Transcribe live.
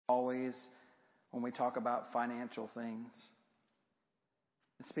always when we talk about financial things.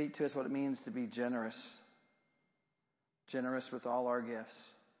 And speak to us what it means to be generous. Generous with all our gifts.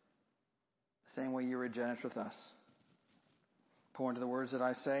 The same way you were generous with us. Pour into the words that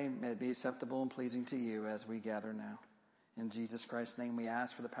I say, may it be acceptable and pleasing to you as we gather now. In Jesus Christ's name we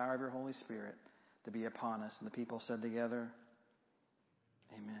ask for the power of your Holy Spirit to be upon us. And the people said together,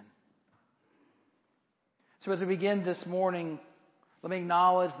 amen. So as we begin this morning, let me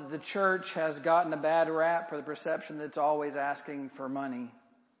acknowledge that the church has gotten a bad rap for the perception that it's always asking for money.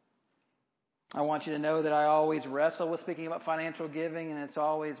 I want you to know that I always wrestle with speaking about financial giving, and it's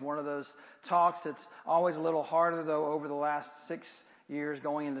always one of those talks that's always a little harder, though over the last 6 years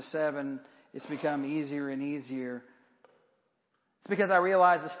going into 7, it's become easier and easier. It's because I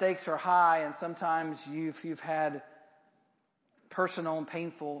realize the stakes are high, and sometimes you've had personal and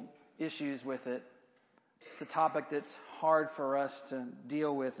painful issues with it. It's a topic that's hard for us to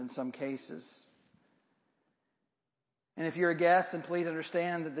deal with in some cases. And if you're a guest, then please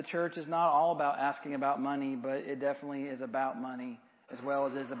understand that the church is not all about asking about money, but it definitely is about money, as well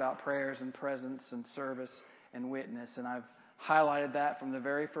as is about prayers and presence and service and witness. And I've highlighted that from the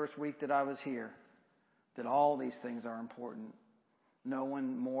very first week that I was here, that all these things are important. No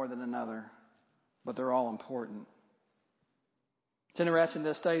one more than another, but they're all important. It's interesting,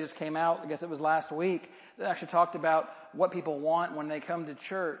 the study just came out, I guess it was last week, that actually talked about what people want when they come to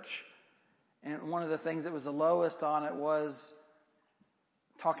church. And one of the things that was the lowest on it was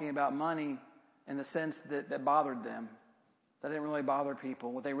talking about money in the sense that bothered them. That didn't really bother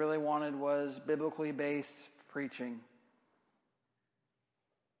people. What they really wanted was biblically based preaching.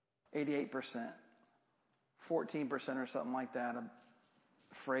 88%. 14% or something like that are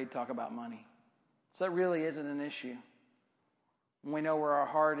afraid to talk about money. So that really isn't an issue. We know where our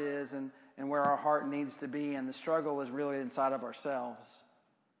heart is and where our heart needs to be, and the struggle is really inside of ourselves.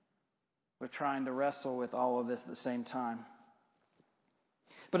 We're trying to wrestle with all of this at the same time.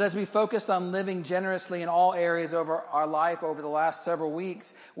 But as we focused on living generously in all areas of our life over the last several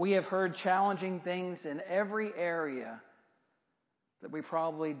weeks, we have heard challenging things in every area that we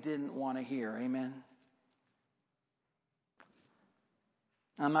probably didn't want to hear. Amen?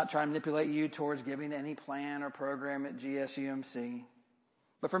 I'm not trying to manipulate you towards giving any plan or program at GSUMC.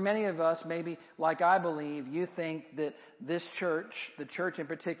 But for many of us, maybe like I believe, you think that this church, the church in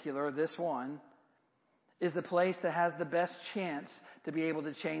particular, this one, is the place that has the best chance to be able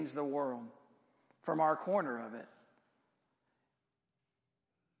to change the world from our corner of it.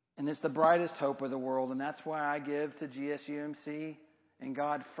 And it's the brightest hope of the world, and that's why I give to GSUMC and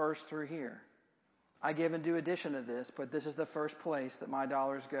God first through here. I give in due addition to this, but this is the first place that my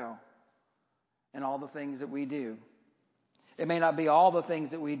dollars go and all the things that we do. It may not be all the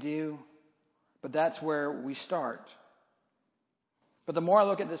things that we do, but that's where we start. But the more I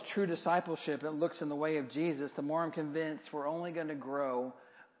look at this true discipleship and looks in the way of Jesus, the more I'm convinced we're only going to grow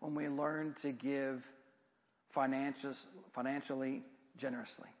when we learn to give financially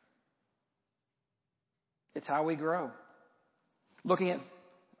generously. It's how we grow. Looking at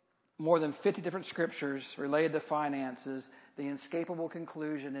more than 50 different scriptures related to finances, the inescapable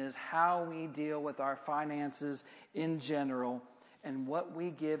conclusion is how we deal with our finances in general and what we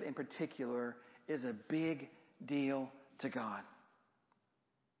give in particular is a big deal to God.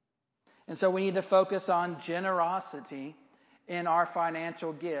 And so we need to focus on generosity in our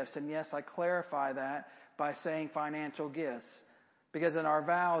financial gifts. And yes, I clarify that by saying financial gifts. Because in our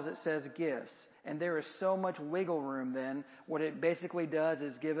vows it says gifts. And there is so much wiggle room then. What it basically does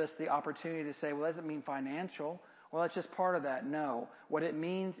is give us the opportunity to say, well, that doesn't mean financial. Well, that's just part of that. No. What it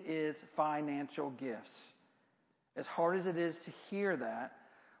means is financial gifts. As hard as it is to hear that,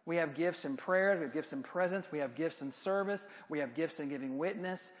 we have gifts in prayer, we have gifts in presence, we have gifts in service, we have gifts in giving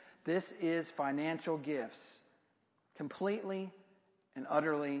witness. This is financial gifts. Completely and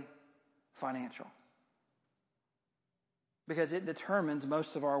utterly financial. Because it determines most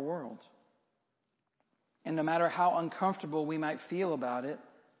of our world. And no matter how uncomfortable we might feel about it,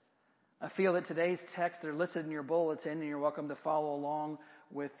 I feel that today's texts are listed in your bulletin, and you're welcome to follow along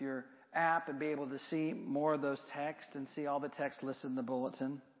with your app and be able to see more of those texts and see all the texts listed in the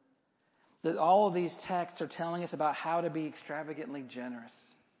bulletin. That all of these texts are telling us about how to be extravagantly generous.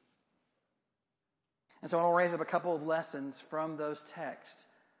 And so I want to raise up a couple of lessons from those texts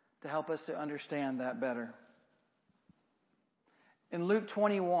to help us to understand that better. In Luke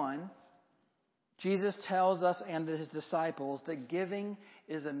 21, Jesus tells us and his disciples that giving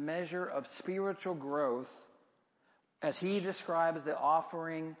is a measure of spiritual growth as he describes the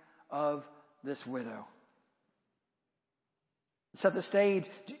offering of this widow. To set the stage,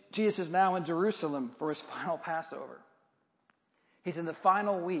 Jesus is now in Jerusalem for his final Passover. He's in the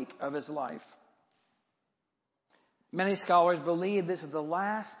final week of his life. Many scholars believe this is the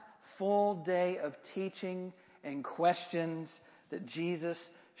last full day of teaching and questions that Jesus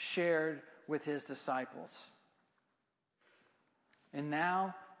shared with his disciples. And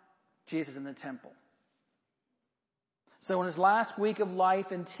now, Jesus is in the temple. So in his last week of life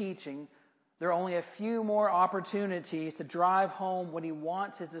and teaching, there are only a few more opportunities to drive home what he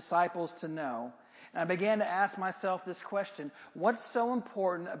wants his disciples to know. And I began to ask myself this question: what's so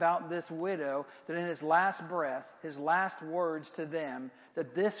important about this widow that in his last breath, his last words to them,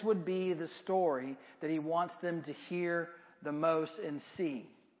 that this would be the story that he wants them to hear the most and see?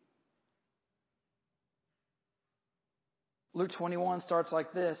 Luke 21 starts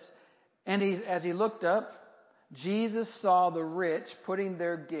like this. And as he looked up, Jesus saw the rich putting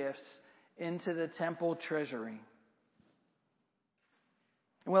their gifts into the temple treasury.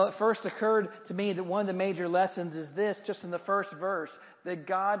 Well, it first occurred to me that one of the major lessons is this, just in the first verse, that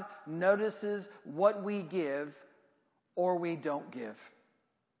God notices what we give or we don't give.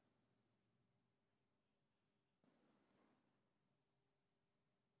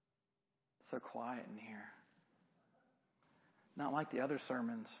 So quiet in here. Not like the other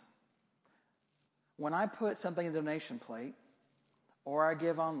sermons. When I put something in a donation plate or I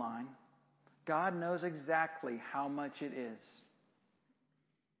give online, God knows exactly how much it is.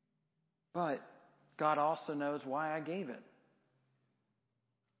 But God also knows why I gave it.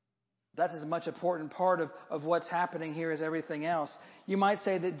 That's as much important part of what's happening here as everything else. You might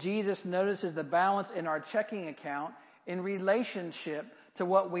say that Jesus notices the balance in our checking account in relationship to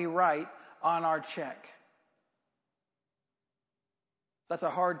what we write on our check. That's a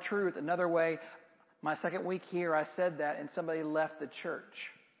hard truth. Another way, my second week here, I said that and somebody left the church.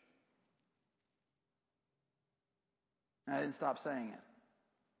 And I didn't stop saying it.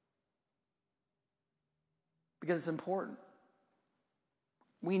 Because it's important.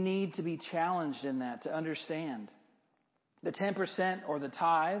 We need to be challenged in that to understand. The 10% or the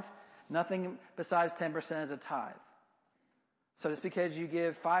tithe, nothing besides 10% is a tithe. So just because you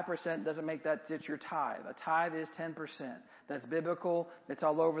give 5% doesn't make that just your tithe. A tithe is 10%. That's biblical. It's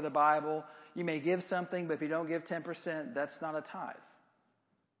all over the Bible. You may give something, but if you don't give 10%, that's not a tithe.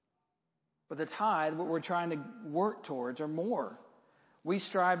 But the tithe, what we're trying to work towards, are more. We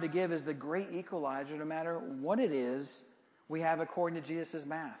strive to give as the great equalizer, no matter what it is we have according to Jesus'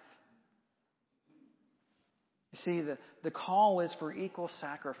 math. You see, the call is for equal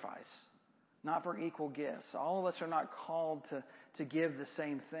sacrifice, not for equal gifts. All of us are not called to give the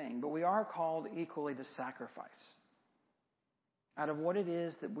same thing, but we are called equally to sacrifice out of what it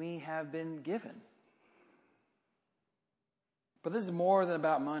is that we have been given. But this is more than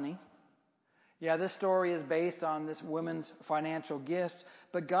about money. Yeah, this story is based on this woman's financial gift,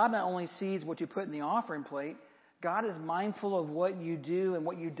 but God not only sees what you put in the offering plate, God is mindful of what you do and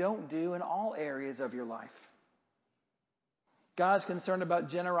what you don't do in all areas of your life. God's concerned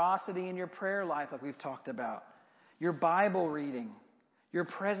about generosity in your prayer life, like we've talked about, your Bible reading, your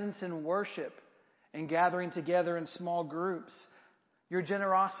presence in worship and gathering together in small groups, your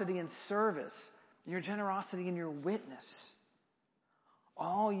generosity in service, your generosity in your witness.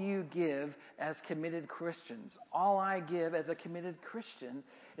 All you give as committed Christians, all I give as a committed Christian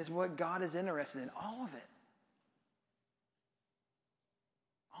is what God is interested in. All of it.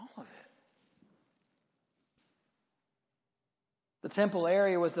 All of it. The temple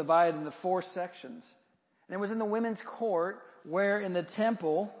area was divided into 4 sections. And it was in the women's court where in the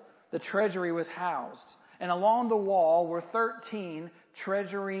temple the treasury was housed. And along the wall were 13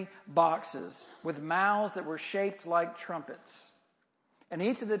 treasury boxes with mouths that were shaped like trumpets. And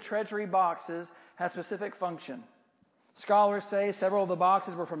each of the treasury boxes has specific function. Scholars say several of the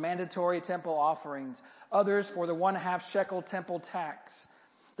boxes were for mandatory temple offerings, others for the 1/2 shekel temple tax.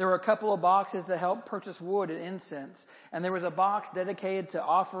 There were a couple of boxes that helped purchase wood and incense, and there was a box dedicated to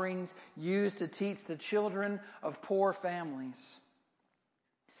offerings used to teach the children of poor families.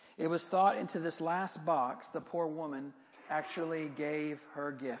 It was thought into this last box the poor woman actually gave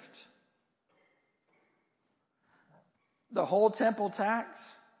her gift. The whole temple tax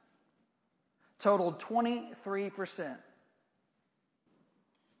totaled 23%.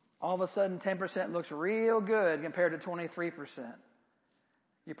 All of a sudden, 10% looks real good compared to 23%.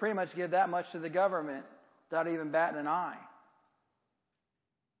 You pretty much give that much to the government without even batting an eye.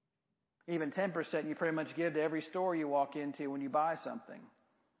 Even 10% you pretty much give to every store you walk into when you buy something.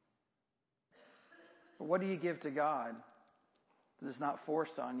 But what do you give to God that is not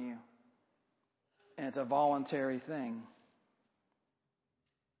forced on you? And it's a voluntary thing.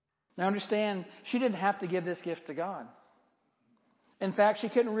 Now understand, she didn't have to give this gift to God. In fact, she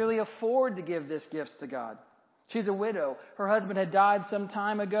couldn't really afford to give this gift to God. She's a widow. Her husband had died some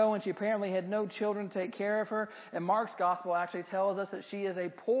time ago, and she apparently had no children to take care of her. And Mark's gospel actually tells us that she is a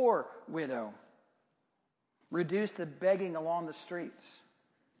poor widow, reduced to begging along the streets.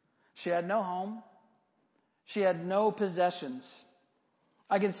 She had no home. She had no possessions.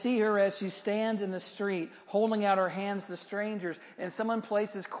 I can see her as she stands in the street, holding out her hands to strangers, and someone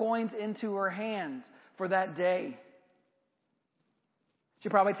places coins into her hands for that day. She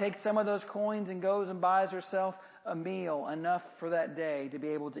probably takes some of those coins and goes and buys herself a meal, enough for that day to be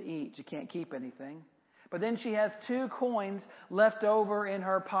able to eat. She can't keep anything. But then she has 2 coins left over in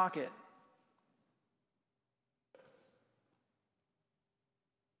her pocket.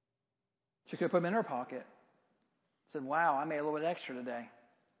 She could have put them in her pocket. Said, wow, I made a little bit extra today.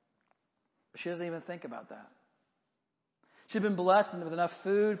 But she doesn't even think about that. She's been blessed with enough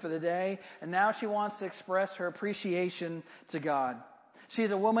food for the day, and now she wants to express her appreciation to God. She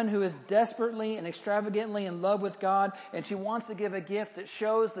is a woman who is desperately and extravagantly in love with God, and she wants to give a gift that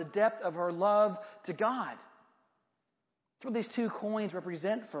shows the depth of her love to God. That's what these 2 coins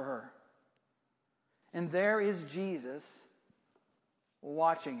represent for her. And there is Jesus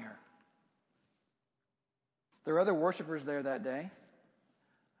watching her. There are other worshipers there that day.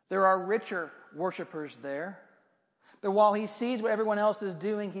 There are richer worshipers there. But while he sees what everyone else is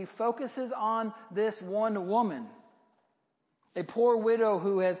doing, he focuses on this one woman. A poor widow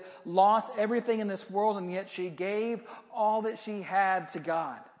who has lost everything in this world, and yet she gave all that she had to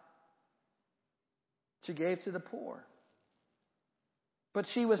God. She gave to the poor. But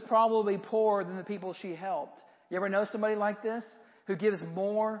she was probably poorer than the people she helped. You ever know somebody like this who gives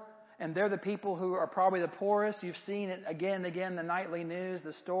more, and they're the people who are probably the poorest? You've seen it again and again in the nightly news,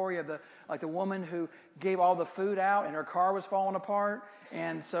 the story of the woman who gave all the food out and her car was falling apart.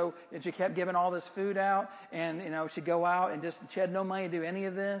 And she kept giving all this food out, and she'd go out and she had no money to do any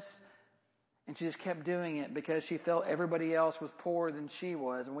of this. And she just kept doing it because she felt everybody else was poorer than she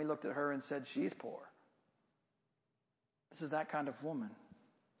was. And we looked at her and said, she's poor. This is that kind of woman.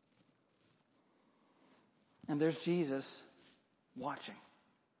 And there's Jesus watching.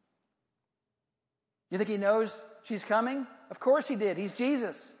 You think he knows she's coming? Of course he did. He's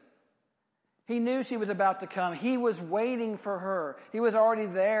Jesus. He knew she was about to come. He was waiting for her. He was already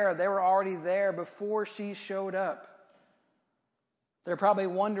there. They were already there before she showed up. They're probably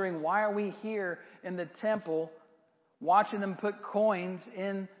wondering, why are we here in the temple watching them put coins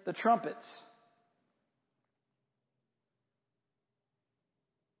in the trumpets?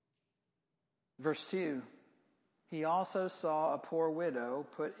 Verse 2. He also saw a poor widow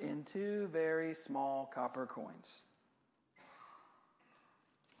put in 2 very small copper coins.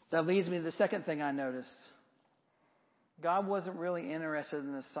 That leads me to the second thing I noticed. God wasn't really interested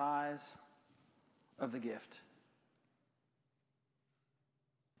in the size of the gift.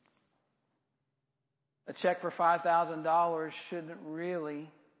 A check for $5,000 shouldn't really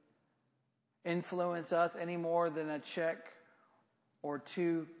influence us any more than a check or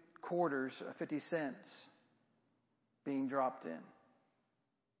 2 quarters of 50 cents being dropped in.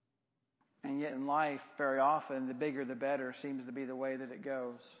 And yet in life, very often, the bigger the better seems to be the way that it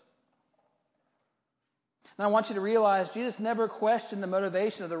goes. Now I want you to realize Jesus never questioned the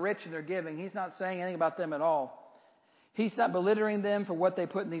motivation of the rich in their giving. He's not saying anything about them at all. He's not belittling them for what they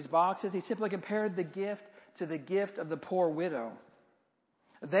put in these boxes. He simply compared the gift to the gift of the poor widow.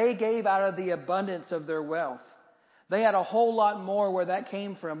 They gave out of the abundance of their wealth. They had a whole lot more where that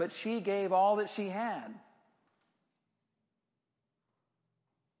came from, but she gave all that she had.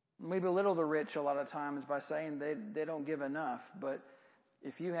 We belittle the rich a lot of times by saying they don't give enough. But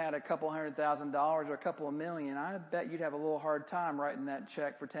if you had a couple $100,000 or a couple of million, I bet you'd have a little hard time writing that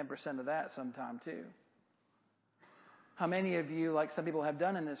check for 10% of that sometime too. How many of you, like some people have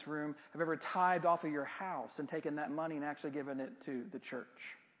done in this room, have ever tithed off of your house and taken that money and actually given it to the church?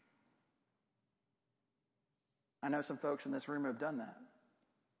 I know some folks in this room have done that.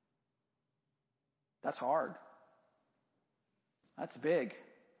 That's hard. That's big.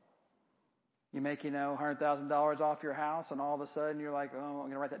 You make, $100,000 off your house, and all of a sudden you're like, oh, I'm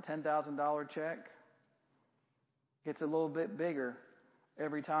going to write that $10,000 check. It gets a little bit bigger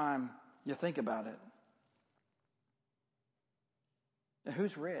every time you think about it. And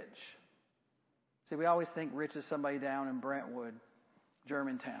who's rich? See, we always think rich is somebody down in Brentwood,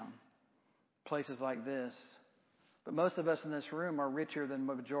 Germantown, places like this. But most of us in this room are richer than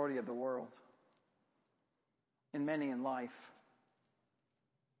the majority of the world, and many in life.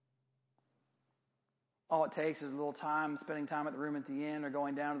 All it takes is a little time, spending time at the room at the inn, or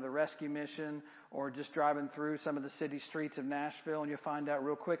going down to the rescue mission, or just driving through some of the city streets of Nashville, and you'll find out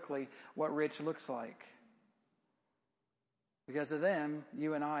real quickly what rich looks like. Because to them,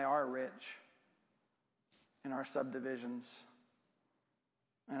 you and I are rich. in our subdivisions,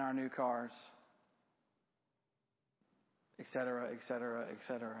 in our new cars, et cetera, et cetera, et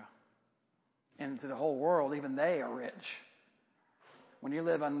cetera. And to the whole world, even they are rich. When you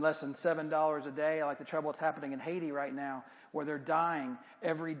live on less than $7 a day, like the trouble that's happening in Haiti right now, where they're dying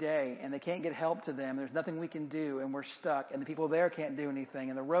every day and they can't get help to them, there's nothing we can do and we're stuck and the people there can't do anything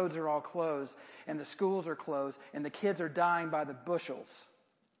and the roads are all closed and the schools are closed and the kids are dying by the bushels.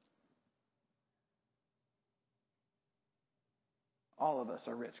 All of us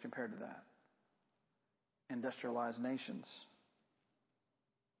are rich compared to that. Industrialized nations.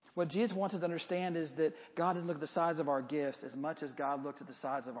 What Jesus wants us to understand is that God doesn't look at the size of our gifts as much as God looks at the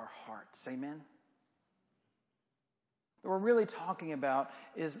size of our hearts. Amen? What we're really talking about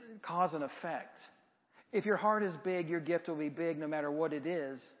is cause and effect. If your heart is big, your gift will be big no matter what it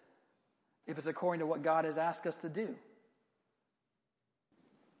is, if it's according to what God has asked us to do.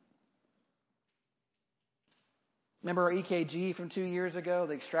 Remember our EKG from 2 years ago,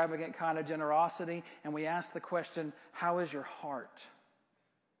 the extravagant kind of generosity? And we asked the question, how is your heart?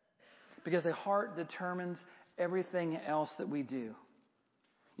 Because the heart determines everything else that we do.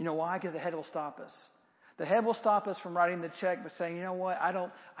 You know why? Because the head will stop us. The head will stop us from writing the check but saying, you know what,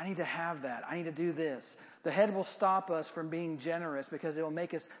 I need to have that. I need to do this. The head will stop us from being generous because it will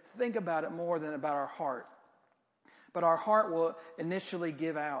make us think about it more than about our heart. But our heart will initially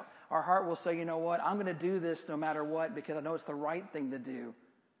give out. Our heart will say, you know what, I'm going to do this no matter what because I know it's the right thing to do.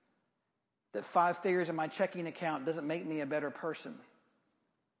 That 5 figures in my checking account doesn't make me a better person.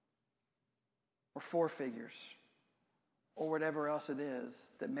 Or 4 figures. Or whatever else it is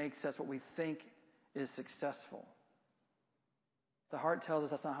that makes us what we think is successful. The heart tells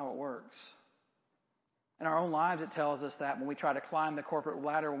us that's not how it works. In our own lives, it tells us that when we try to climb the corporate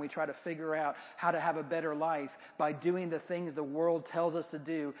ladder, when we try to figure out how to have a better life by doing the things the world tells us to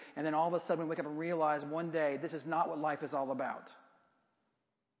do, and then all of a sudden we wake up and realize one day this is not what life is all about.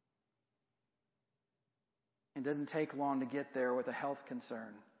 It doesn't take long to get there with a health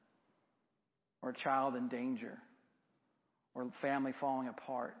concern, or a child in danger, or family falling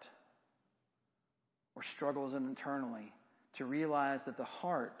apart, or struggles internally, to realize that the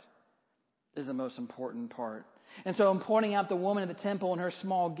heart is the most important part. And so I'm pointing out the woman in the temple and her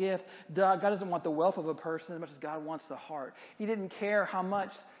small gift. God doesn't want the wealth of a person as much as God wants the heart. He didn't care how much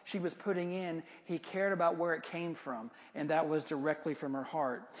she was putting in. He cared about where it came from. And that was directly from her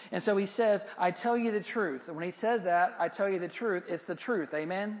heart. And so he says, I tell you the truth. And when he says that, I tell you the truth, it's the truth.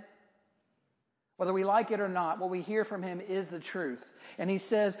 Amen? Whether we like it or not, what we hear from him is the truth. And he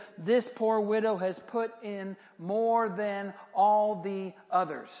says, this poor widow has put in more than all the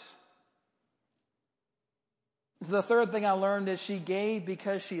others. So the third thing I learned is she gave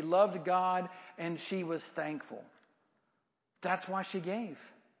because she loved God and she was thankful. That's why she gave.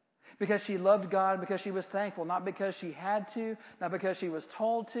 Because she loved God, because she was thankful. Not because she had to, not because she was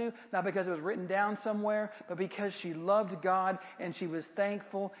told to, not because it was written down somewhere, but because she loved God and she was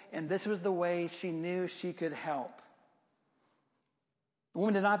thankful, and this was the way she knew she could help. The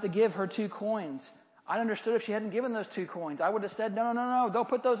woman did not have to give her 2 coins. I understood if she hadn't given those 2 coins. I would have said, no, don't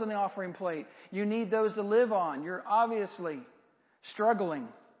put those on the offering plate. You need those to live on. You're obviously struggling.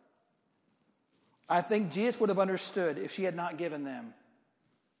 I think Jesus would have understood if she had not given them.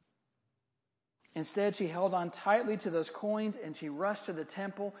 Instead, she held on tightly to those coins and she rushed to the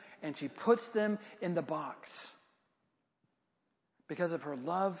temple and she puts them in the box because of her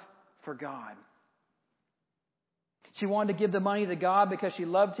love for God. She wanted to give the money to God because she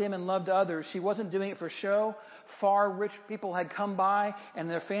loved him and loved others. She wasn't doing it for show. Far rich people had come by and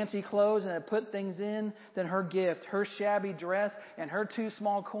their fancy clothes and had put things in. Then her gift, her shabby dress, and her 2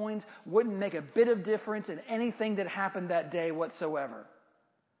 small coins wouldn't make a bit of difference in anything that happened that day whatsoever.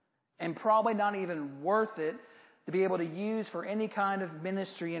 And probably not even worth it to be able to use for any kind of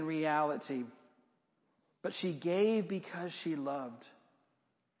ministry in reality. But she gave because she loved.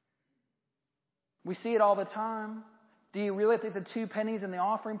 We see it all the time. Do you really think the 2 pennies in the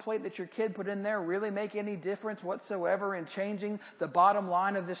offering plate that your kid put in there really make any difference whatsoever in changing the bottom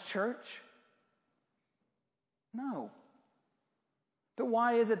line of this church? No. But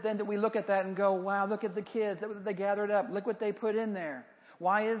why is it then that we look at that and go, wow, look at the kids, look what they gathered up, look what they put in there?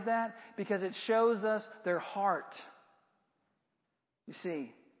 Why is that? Because it shows us their heart. You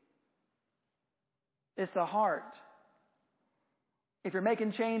see, it's the heart. If you're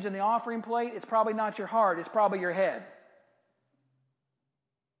making change in the offering plate, it's probably not your heart, it's probably your head.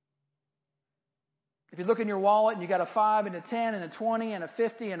 If you look in your wallet and you got a 5 and a 10 and a 20 and a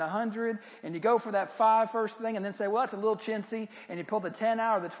 50 and a 100, and you go for that 5 first thing and then say, well, that's a little chintzy, and you pull the 10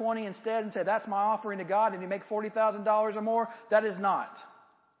 out or the 20 instead and say, that's my offering to God, and you make $40,000 or more, that is not.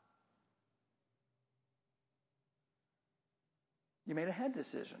 You made a head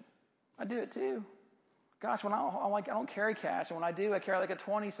decision. I do it too. Gosh, when I don't carry cash, and when I do, I carry like a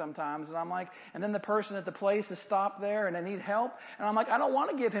 20 sometimes, and I'm like, and then the person at the place is stopped there and they need help, and I'm like, I don't want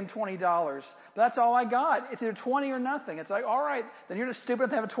to give him $20. But that's all I got. It's either 20 or nothing. It's like, all right, then you're just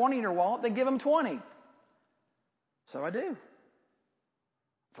stupid to have a 20 in your wallet. Then give him 20. So I do.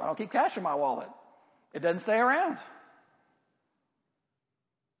 If I don't keep cash in my wallet, it doesn't stay around.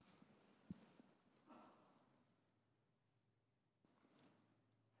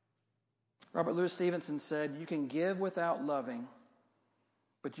 Robert Louis Stevenson said, you can give without loving,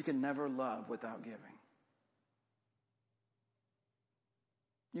 but you can never love without giving.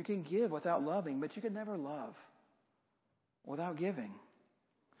 You can give without loving, but you can never love without giving.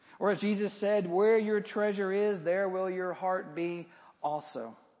 Or as Jesus said, where your treasure is, there will your heart be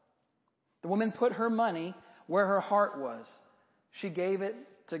also. The woman put her money where her heart was. She gave it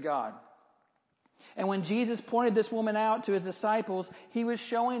to God. And when Jesus pointed this woman out to his disciples, he was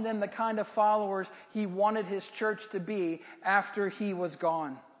showing them the kind of followers he wanted his church to be after he was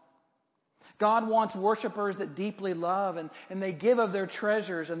gone. God wants worshipers that deeply love and they give of their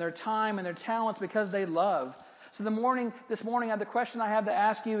treasures and their time and their talents because they love. So this morning, the question I have to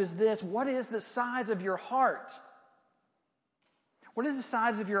ask you is this: what is the size of your heart? What is the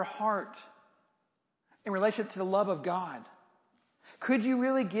size of your heart in relation to the love of God? Could you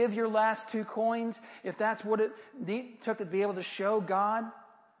really give your last 2 coins if that's what it took to be able to show God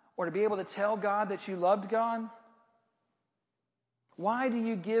or to be able to tell God that you loved God? Why do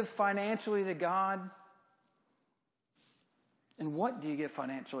you give financially to God? And what do you give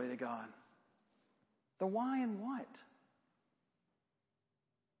financially to God? The why and what?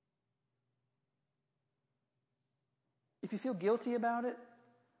 If you feel guilty about it,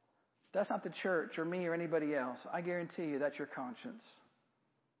 that's not the church or me or anybody else. I guarantee you that's your conscience.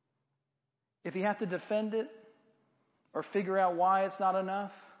 If you have to defend it or figure out why it's not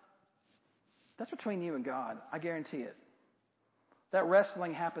enough, that's between you and God. I guarantee it. That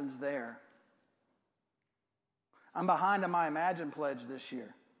wrestling happens there. I'm behind on my Imagine pledge this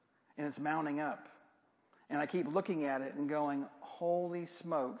year, and it's mounting up. And I keep looking at it and going, holy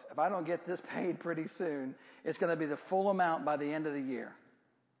smokes, if I don't get this paid pretty soon, it's going to be the full amount by the end of the year.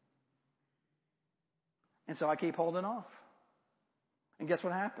 And so I keep holding off. And guess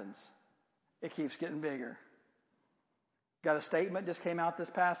what happens? It keeps getting bigger. Got a statement just came out this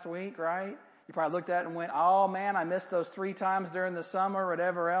past week, right? You probably looked at it and went, oh man, I missed those 3 times during the summer or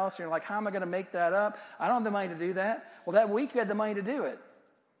whatever else. You're like, how am I going to make that up? I don't have the money to do that. Well, that week you had the money to do it.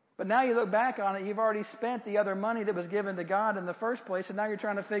 But now you look back on it, you've already spent the other money that was given to God in the first place, and now you're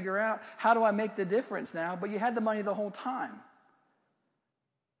trying to figure out, how do I make the difference now? But you had the money the whole time.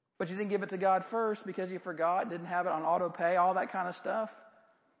 But you didn't give it to God first because you forgot, didn't have it on auto pay, all that kind of stuff.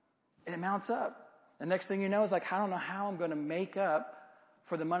 And it mounts up. The next thing you know is like, I don't know how I'm going to make up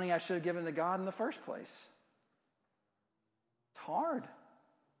for the money I should have given to God in the first place. It's hard.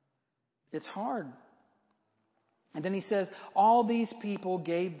 It's hard. And then he says, all these people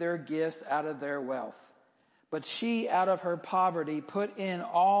gave their gifts out of their wealth. But she, out of her poverty, put in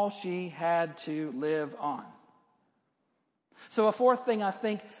all she had to live on. So a fourth thing I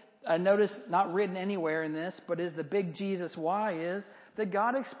think I noticed, not written anywhere in this, but is the big Jesus why, is that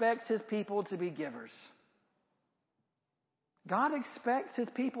God expects his people to be givers. God expects his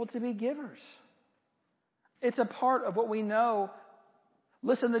people to be givers. It's a part of what we know.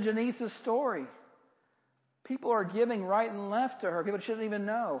 Listen to Janice's story. People are giving right and left to her. People shouldn't even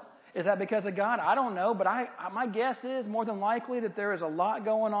know. Is that because of God? I don't know, but my guess is more than likely that there is a lot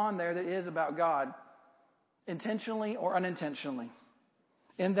going on there that is about God, intentionally or unintentionally,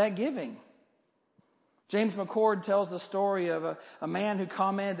 in that giving. James McCord tells the story of a man who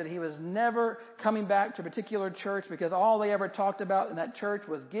commented that he was never coming back to a particular church because all they ever talked about in that church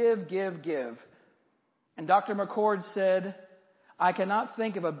was give, give, give. And Dr. McCord said, I cannot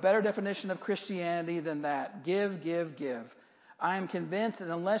think of a better definition of Christianity than that. Give, give, give. I am convinced that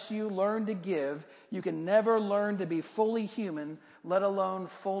unless you learn to give, you can never learn to be fully human, let alone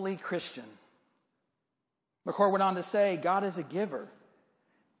fully Christian. McCord went on to say, God is a giver.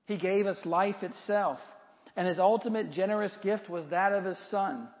 He gave us life itself, and his ultimate generous gift was that of his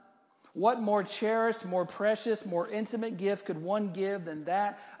Son. What more cherished, more precious, more intimate gift could one give than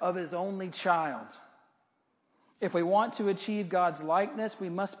that of his only child? If we want to achieve God's likeness, we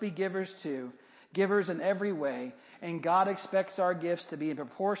must be givers too, givers in every way, and God expects our gifts to be in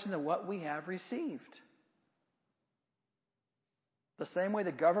proportion to what we have received. The same way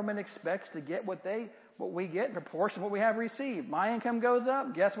the government expects to get what we get in proportion to what we have received. My income goes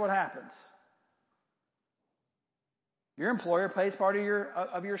up, guess what happens? Your employer pays part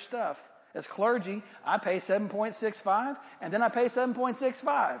of your stuff. As clergy, I pay 7.65, and then I pay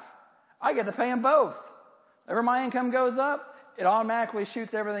 7.65. I get to pay them both. Whenever my income goes up, it automatically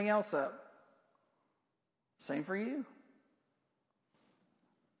shoots everything else up. Same for you.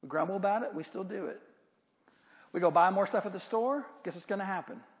 We grumble about it, we still do it. We go buy more stuff at the store, guess what's going to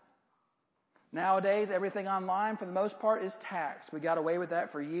happen? Nowadays, everything online, for the most part, is taxed. We got away with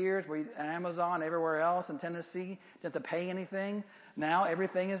that for years. Amazon, everywhere else in Tennessee, you didn't have to pay anything. Now,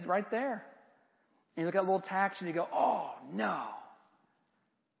 everything is right there. And you look at a little tax and you go, oh, no.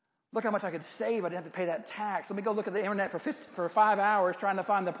 Look how much I could save. I didn't have to pay that tax. Let me go look at the internet for 5 hours trying to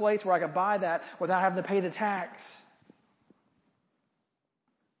find the place where I could buy that without having to pay the tax.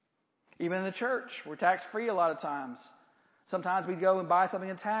 Even in the church, we're tax-free a lot of times. Sometimes we go and buy something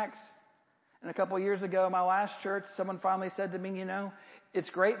in tax. And a couple of years ago, in my last church, someone finally said to me, you know, it's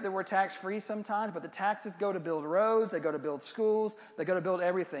great that we're tax-free sometimes, but the taxes go to build roads, they go to build schools, they go to build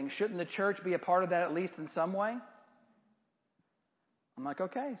everything. Shouldn't the church be a part of that at least in some way? I'm like,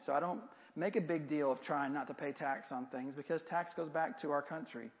 okay, so I don't make a big deal of trying not to pay tax on things because tax goes back to our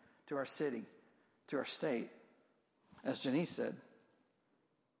country, to our city, to our state, as Janice said.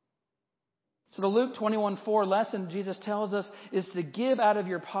 So the Luke 21:4 lesson Jesus tells us is to give out of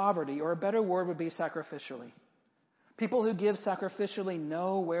your poverty, or a better word would be sacrificially. People who give sacrificially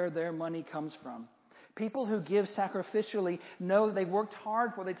know where their money comes from. People who give sacrificially know that they've worked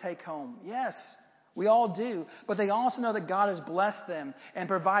hard for what they take home. Yes, we all do. But they also know that God has blessed them and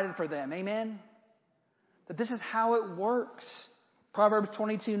provided for them. Amen? That this is how it works. Proverbs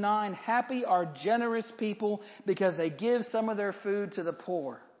 22:9, happy are generous people because they give some of their food to the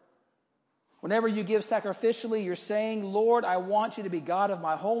poor. Whenever you give sacrificially, you're saying, Lord, I want you to be God of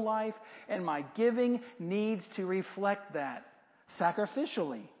my whole life, and my giving needs to reflect that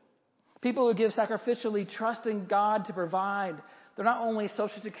sacrificially. People who give sacrificially trust in God to provide. They're not only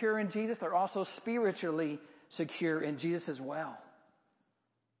socially secure in Jesus, they're also spiritually secure in Jesus as well.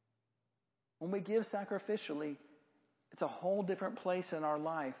 When we give sacrificially, it's a whole different place in our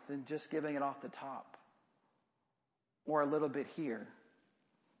life than just giving it off the top or a little bit here.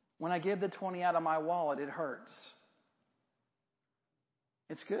 When I give the 20 out of my wallet, it hurts.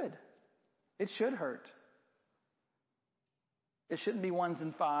 It's good. It should hurt. It shouldn't be ones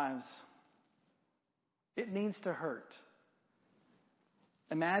and fives. It needs to hurt.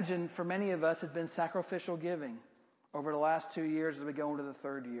 Imagine, for many of us, it's been sacrificial giving over the last 2 years as we go into the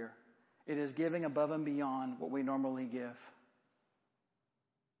third year. It is giving above and beyond what we normally give.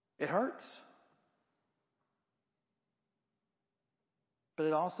 It hurts. But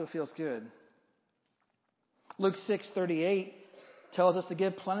it also feels good. Luke 6:38 tells us to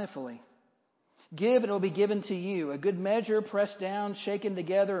give plentifully. Give and it will be given to you. A good measure pressed down, shaken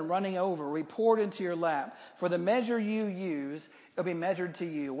together, and running over, will be poured into your lap. For the measure you use, it will be measured to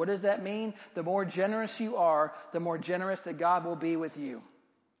you. What does that mean? The more generous you are, the more generous that God will be with you.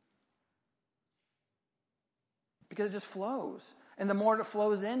 Because it just flows. And the more it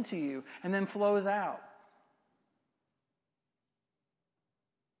flows into you and then flows out.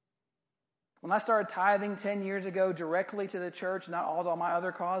 When I started tithing 10 years ago directly to the church, not all my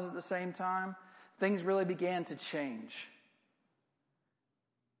other causes at the same time, things really began to change.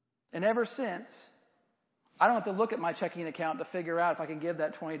 And ever since, I don't have to look at my checking account to figure out if I can give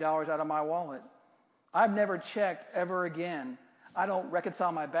that $20 out of my wallet. I've never checked ever again. I don't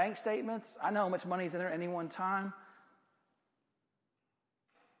reconcile my bank statements. I know how much money is in there at any one time.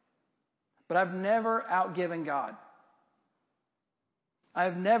 But I've never outgiven God. I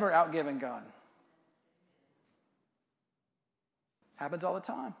have never outgiven God. Happens all the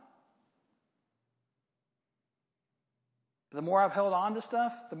time. The more I've held on to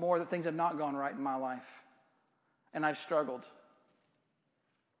stuff, the more that things have not gone right in my life. And I've struggled.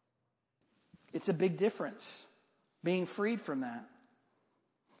 It's a big difference being freed from that.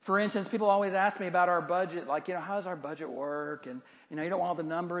 For instance, people always ask me about our budget, like, how does our budget work? And, you don't want all the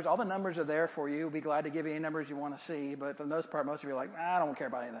numbers. All the numbers are there for you. We'll be glad to give you any numbers you want to see. But for the most part, most of you are like, I don't care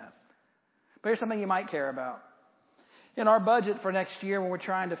about any of that. But here's something you might care about. In our budget for next year, when we're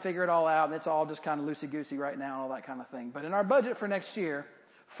trying to figure it all out, and it's all just kind of loosey-goosey right now and all that kind of thing. But in our budget for next year,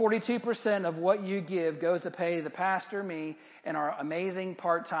 42% of what you give goes to pay the pastor, me, and our amazing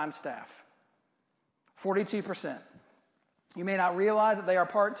part-time staff. 42%. You may not realize that they are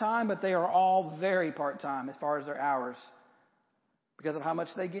part-time, but they are all very part-time as far as their hours because of how much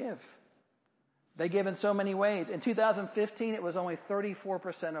they give. They give in so many ways. In 2015, it was only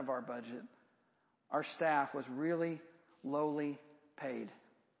 34% of our budget. Our staff was really lowly paid.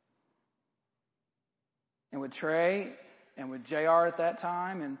 And with Trey and with JR at that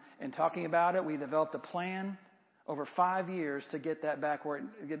time and talking about it, we developed a plan. over 5 years to get that back where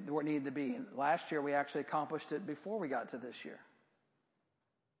it needed to be. And last year, we actually accomplished it before we got to this year.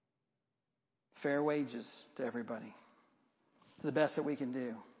 Fair wages to everybody. It's the best that we can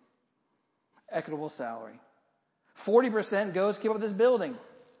do. Equitable salary. 40% goes to keep up with this building.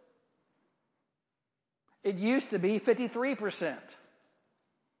 It used to be 53%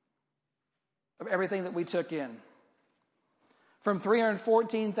 of everything that we took in. From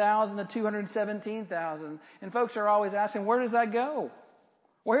 314,000 to 217,000. And folks are always asking, where does that go?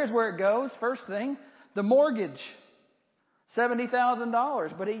 Well, here's where it goes. First thing, the mortgage.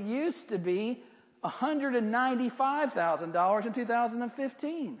 $70,000. But it used to be $195,000 in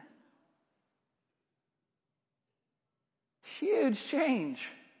 2015. Huge change.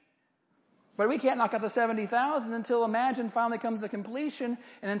 But we can't knock out the $70,000 until Imagine finally comes to completion,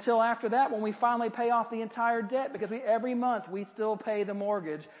 and until after that when we finally pay off the entire debt, because every month we still pay the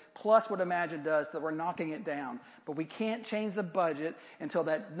mortgage plus what Imagine does, so we're knocking it down. But we can't change the budget until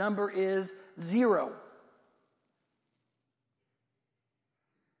that number is zero.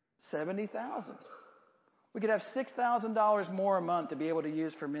 $70,000. We could have $6,000 more a month to be able to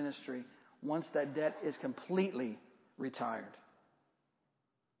use for ministry once that debt is completely retired.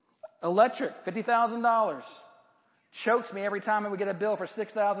 Electric, $50,000. Chokes me every time we get a bill for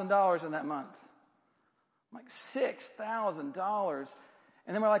 $6,000 in that month. I'm like, $6,000.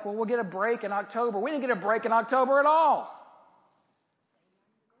 And then we're like, well, we'll get a break in October. We didn't get a break in October at all.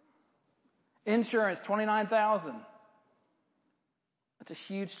 Insurance, $29,000. That's a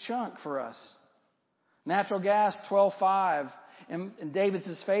huge chunk for us. Natural gas, $12,500. And David's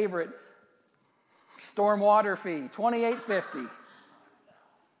his favorite, storm water fee, $28.50.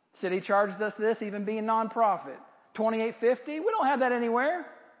 City charges us this, even being nonprofit. $28.50. We don't have that anywhere.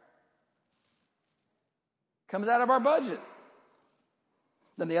 Comes out of our budget.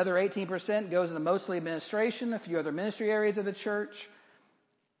 Then the other 18% goes into mostly administration, a few other ministry areas of the church,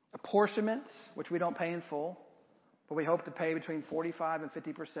 apportionments, which we don't pay in full, but we hope to pay between 45 and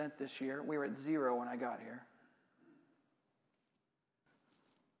 50% this year. We were at 0 when I got here.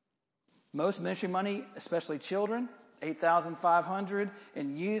 Most ministry money, especially children, $8,500,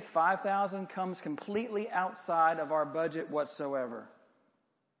 and youth, $5,000, comes completely outside of our budget whatsoever.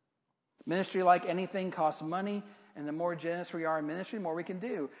 Ministry, like anything, costs money, and the more generous we are in ministry, the more we can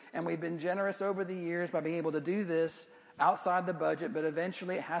do. And we've been generous over the years by being able to do this outside the budget, but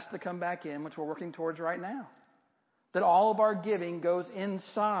eventually it has to come back in, which we're working towards right now. That all of our giving goes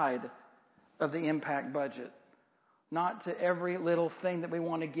inside of the impact budget, not to every little thing that we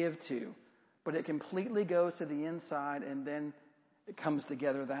want to give to. But it completely goes to the inside, and then it comes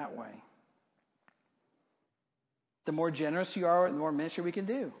together that way. The more generous you are, the more ministry we can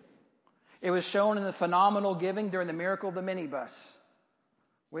do. It was shown in the phenomenal giving during the Miracle of the Minibus,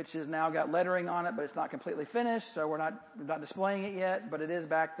 which has now got lettering on it, but it's not completely finished, so we're not displaying it yet, but it is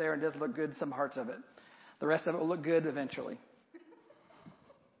back there and does look good, some parts of it. The rest of it will look good eventually.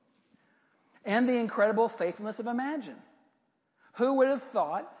 And the incredible faithfulness of Imagine. Who would have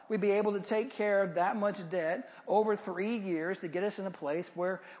thought we'd be able to take care of that much debt over 3 years to get us in a place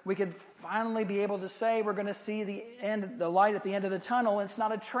where we could finally be able to say we're going to see the light at the end of the tunnel, and it's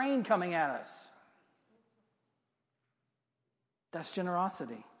not a train coming at us. That's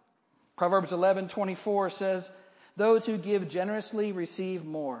generosity. Proverbs 11:24 says, "Those who give generously receive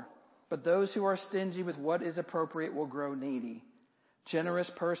more, but those who are stingy with what is appropriate will grow needy. Generous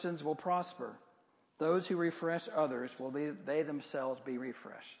persons will prosper. Those who refresh others will they themselves be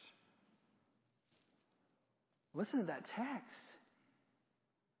refreshed." Listen to that text.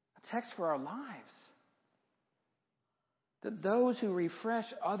 A text for our lives. That those who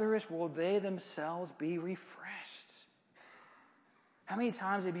refresh others will they themselves be refreshed. How many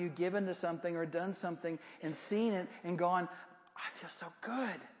times have you given to something or done something and seen it and gone, I feel so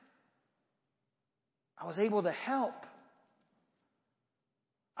good. I was able to help.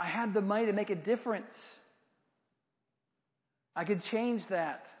 I had the money to make a difference. I could change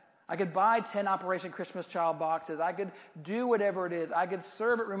that. I could buy 10 Operation Christmas Child boxes. I could do whatever it is. I could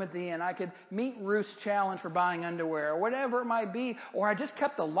serve at Room at the Inn. I could meet Ruth's challenge for buying underwear or whatever it might be. Or I just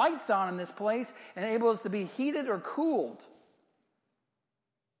kept the lights on in this place and able to be heated or cooled.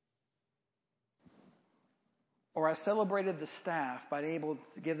 Or I celebrated the staff by being able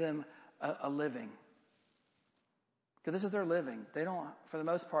to give them a living. Because this is their living. They don't, for the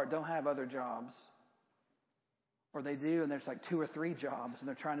most part, don't have other jobs. Or they do, and there's like 2 or 3 jobs, and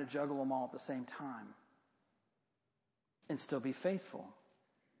they're trying to juggle them all at the same time. And still be faithful.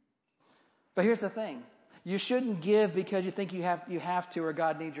 But here's the thing. You shouldn't give because you think you have to or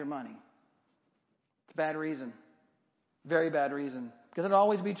God needs your money. It's a bad reason. Very bad reason. Because it'll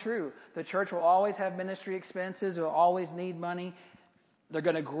always be true. The church will always have ministry expenses. It will always need money. They're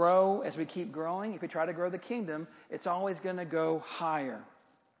going to grow as we keep growing. If we try to grow the kingdom, it's always going to go higher.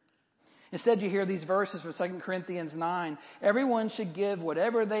 Instead, you hear these verses from 2 Corinthians 9. Everyone should give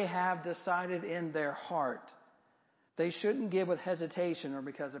whatever they have decided in their heart. They shouldn't give with hesitation or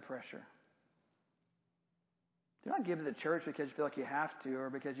because of pressure. Do not give to the church because you feel like you have to or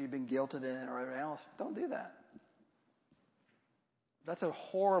because you've been guilted in it or whatever else. Don't do that. That's a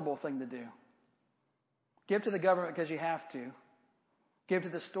horrible thing to do. Give to the government because you have to. Give to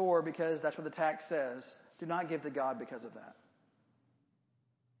the store because that's what the tax says. Do not give to God because of that.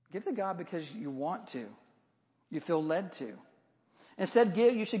 Give to God because you want to. You feel led to. Instead,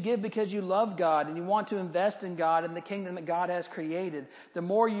 you should give because you love God and you want to invest in God and the kingdom that God has created. The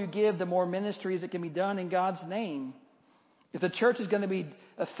more you give, the more ministries that can be done in God's name. If the church is going to be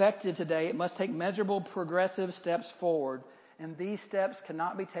effective today, it must take measurable, progressive steps forward. And these steps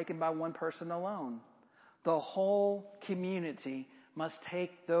cannot be taken by one person alone. The whole community must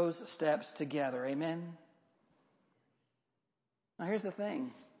take those steps together. Amen? Now here's the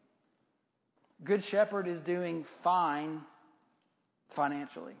thing. Good Shepherd is doing fine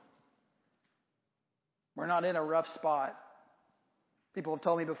financially. We're not in a rough spot. People have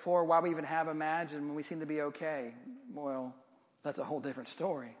told me before, why we even have Imagine when we seem to be okay. Well, that's a whole different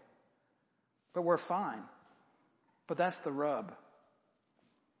story. But we're fine. But that's the rub.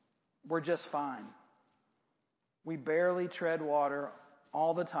 We're just fine. We barely tread water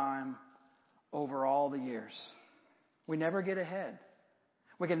all the time over all the years. We never get ahead.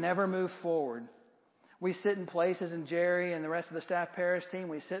 We can never move forward. We sit in places, and Jerry and the rest of the staff parish team,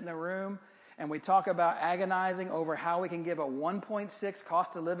 we sit in a room and we talk about agonizing over how we can give a 1.6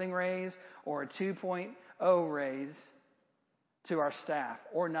 cost of living raise or a 2.0 raise to our staff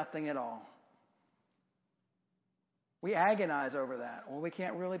or nothing at all. We agonize over that. Well, we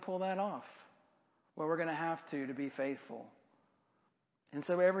can't really pull that off. Well, we're going to have to be faithful. And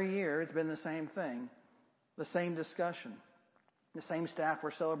so every year it's been the same thing, the same discussion, the same staff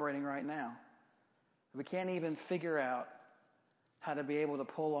we're celebrating right now. We can't even figure out how to be able to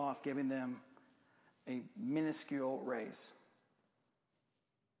pull off giving them a minuscule raise.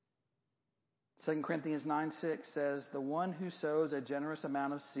 2 Corinthians 9:6 says, the one who sows a generous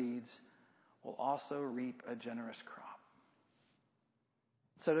amount of seeds will also reap a generous crop.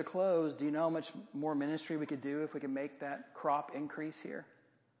 So to close, do you know how much more ministry we could do if we could make that crop increase here?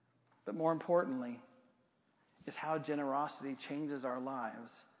 But more importantly, is how generosity changes our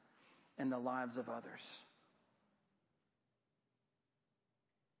lives and the lives of others.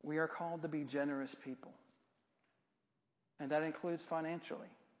 We are called to be generous people. And that includes financially.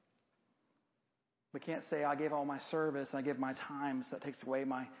 We can't say, I gave all my service, I give my time, so that takes away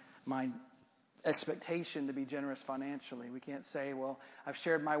my expectation to be generous financially. We can't say, well, I've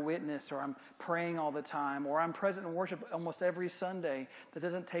shared my witness, or I'm praying all the time, or I'm present in worship almost every Sunday. That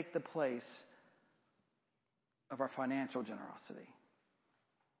doesn't take the place of our financial generosity.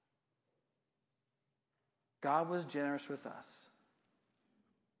 God was generous with us,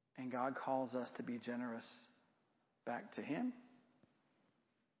 and God calls us to be generous back to Him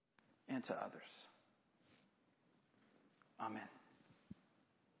and to others. Amen.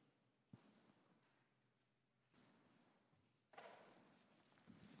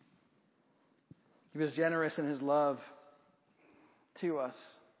 He was generous in His love to us,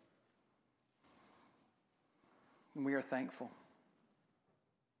 and we are thankful.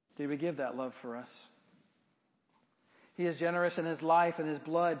 Did we give that love for us? He is generous in His life and His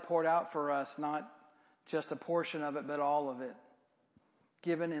blood poured out for us, not just a portion of it, but all of it,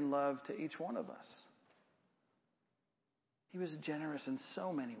 given in love to each one of us. He was generous in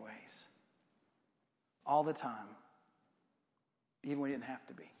so many ways, all the time, even when He didn't have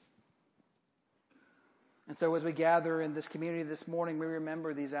to be. And so as we gather in this community this morning, we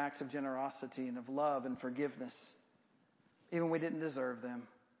remember these acts of generosity and of love and forgiveness, even when we didn't deserve them.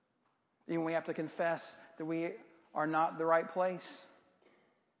 Even when we have to confess that we are not the right place,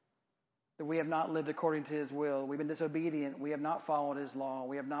 that we have not lived according to His will. We've been disobedient. We have not followed His law.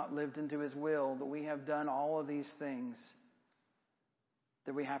 We have not lived into His will. That we have done all of these things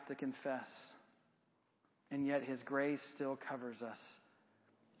that we have to confess. And yet His grace still covers us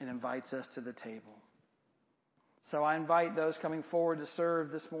and invites us to the table. So I invite those coming forward to serve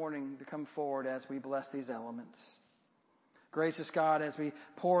this morning to come forward as we bless these elements. Gracious God, as we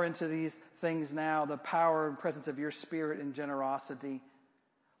pour into these things now, the power and presence of Your Spirit and generosity,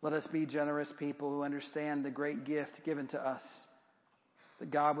 let us be generous people who understand the great gift given to us,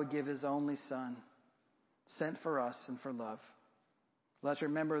 that God would give His only Son, sent for us and for love. Let's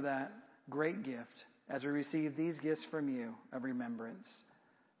remember that great gift as we receive these gifts from you of remembrance.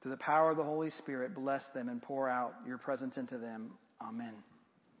 Through the power of the Holy Spirit, bless them and pour out your presence into them. Amen.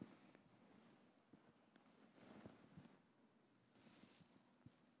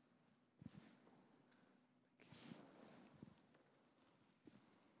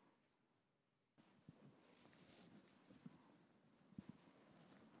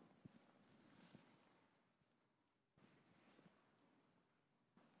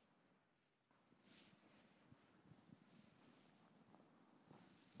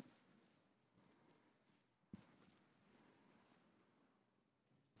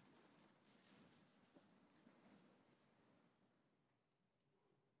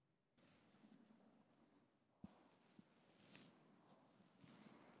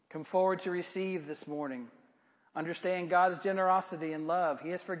 Come forward to receive this morning. Understand God's generosity and love. He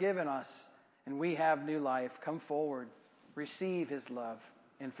has forgiven us, and we have new life. Come forward. Receive His love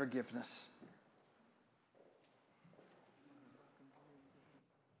and forgiveness.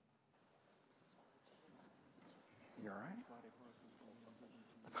 You all right?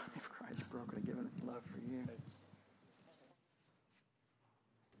 The body of Christ broken and given His love for you.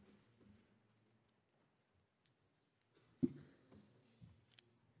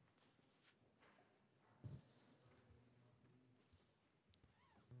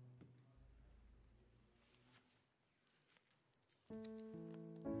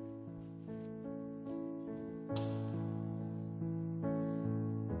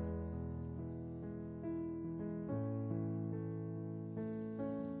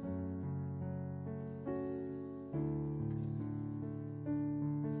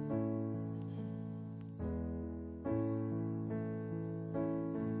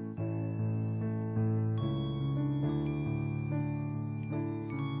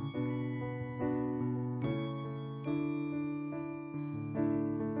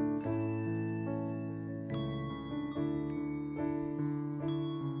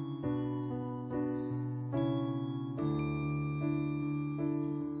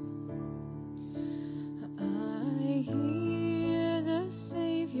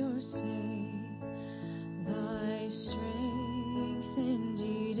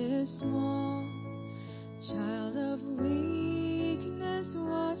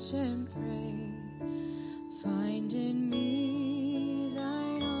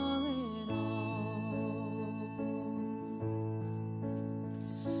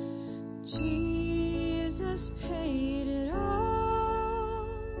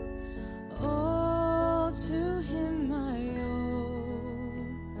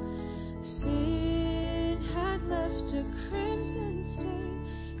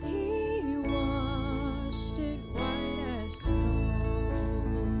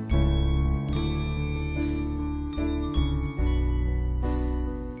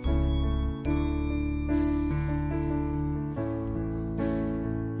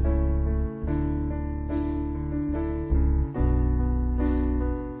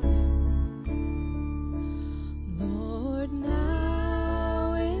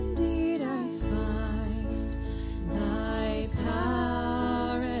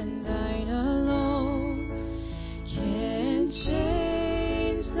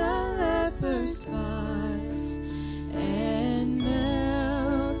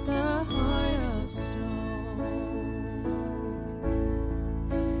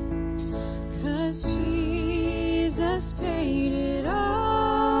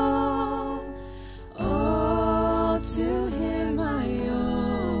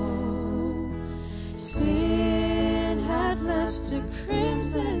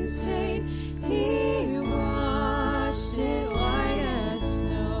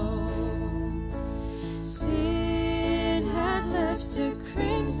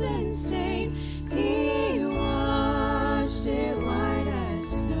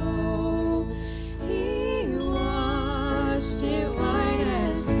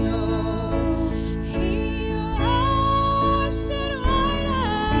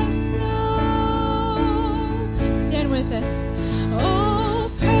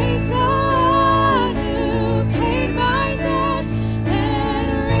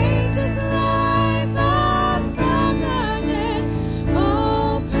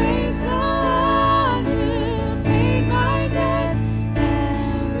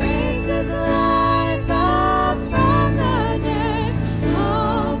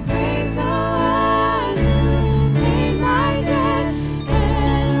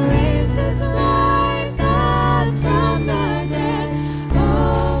 From the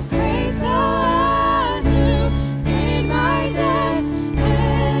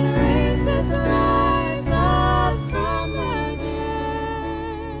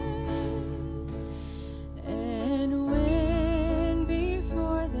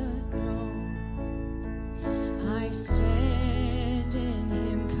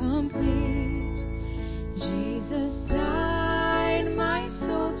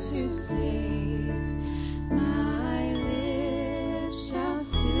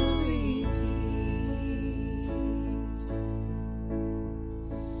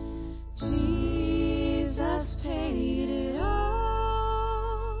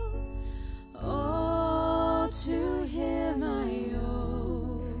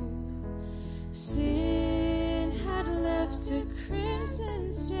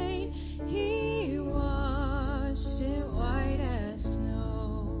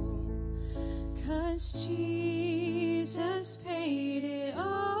Jesus paid it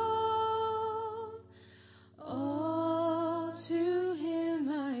all to him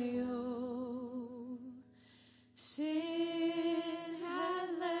I owe. Sin had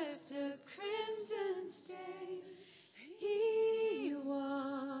left a crimson stain, he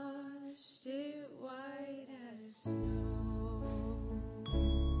washed it white as snow.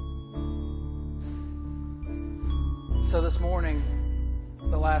 So this morning,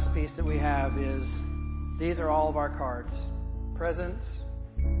 the last piece that we have is, these are all of our cards. Presence,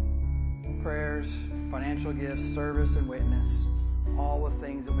 prayers, financial gifts, service, and witness. All the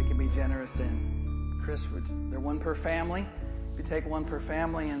things that we can be generous in. Chris, they're one per family. If you take one per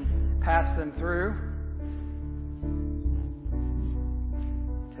family and pass them through.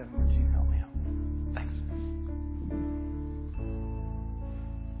 Kevin, would you help me out? Thanks.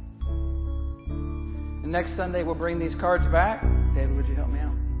 And next Sunday, we'll bring these cards back. David, would you help me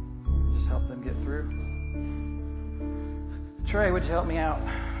out? Just help them get through. Trey, would you help me out?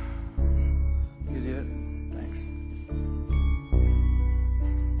 You do it. Thanks.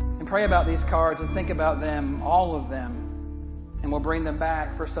 And pray about these cards and think about them, all of them. And we'll bring them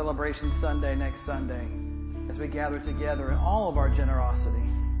back for Celebration Sunday next Sunday as we gather together in all of our generosity.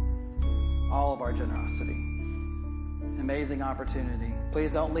 All of our generosity. Amazing opportunity.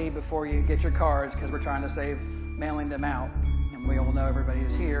 Please don't leave before you get your cards, because we're trying to save mailing them out. And we all know everybody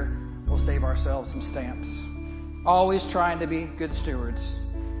who's here will save ourselves some stamps. Always trying to be good stewards.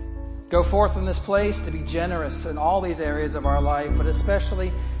 Go forth from this place to be generous in all these areas of our life, but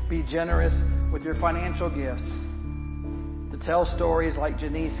especially be generous with your financial gifts to tell stories like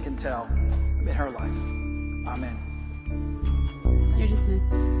Janice can tell in her life. Amen. You're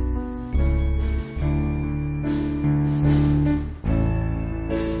dismissed.